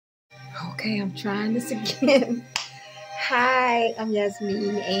Okay, I'm trying this again. Hi, I'm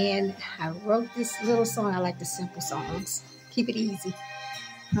Yasmin, and I wrote this little song. I like the simple songs. Keep it easy.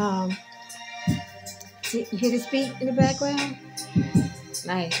 Um, See, you hear this beat in the background?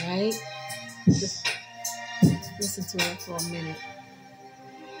 Nice, right? Just listen to it for a minute.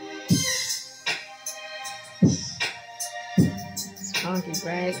 It's funky,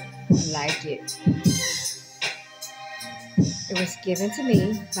 right? I like it. It was given to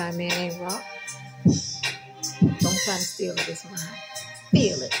me by a man named Rock. Don't try to steal it, it's mine.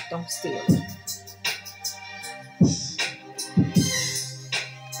 Feel it, don't steal it.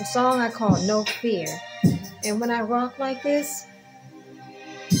 The song I call No Fear. And when I rock like this,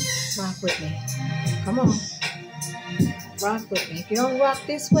 rock with me. Come on. Rock with me. If you don't rock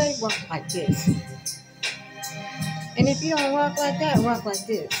this way, rock like this. And if you don't rock like that, rock like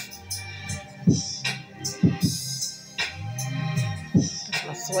this. That's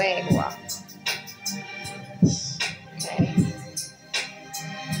my swag rock. Okay.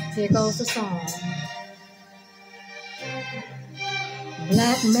 Here goes the song.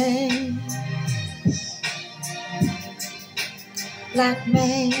 Black man. Black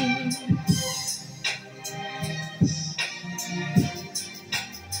man.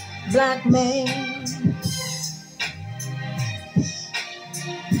 Black man.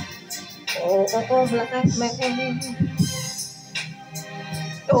 Oh, oh, oh, black man.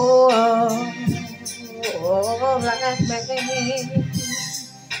 Oh, oh, black man.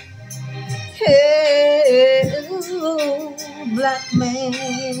 Hey, ooh, black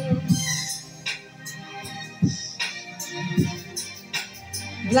man.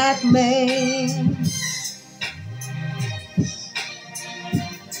 Black man.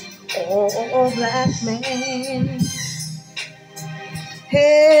 Oh, black man.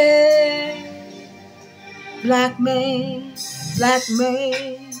 Hey, black man, black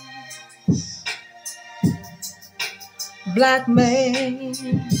man, black man,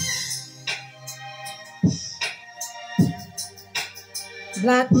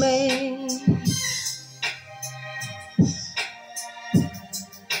 black man,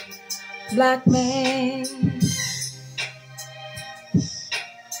 black man.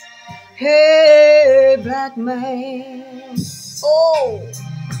 Hey, black man. Oh,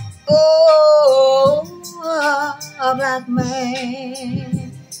 oh, a black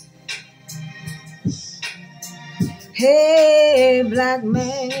man. Hey, black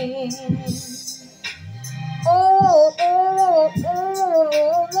man. Oh, oh,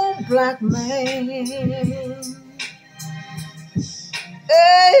 oh, black man.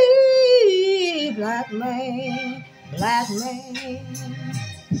 Hey, black man, black man.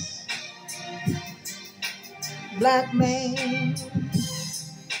 Black man.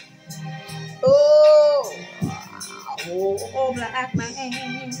 Oh, oh, black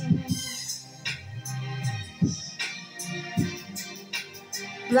man.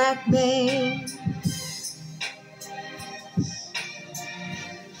 Black man.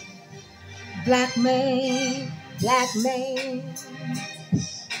 Black man. Black man.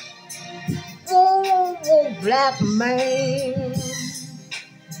 Oh, oh, black man.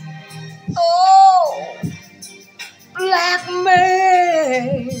 Oh, black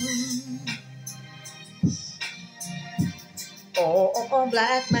man. Oh, oh,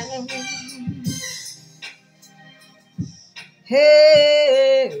 black man.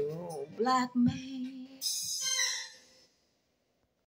 Hey, oh, black man.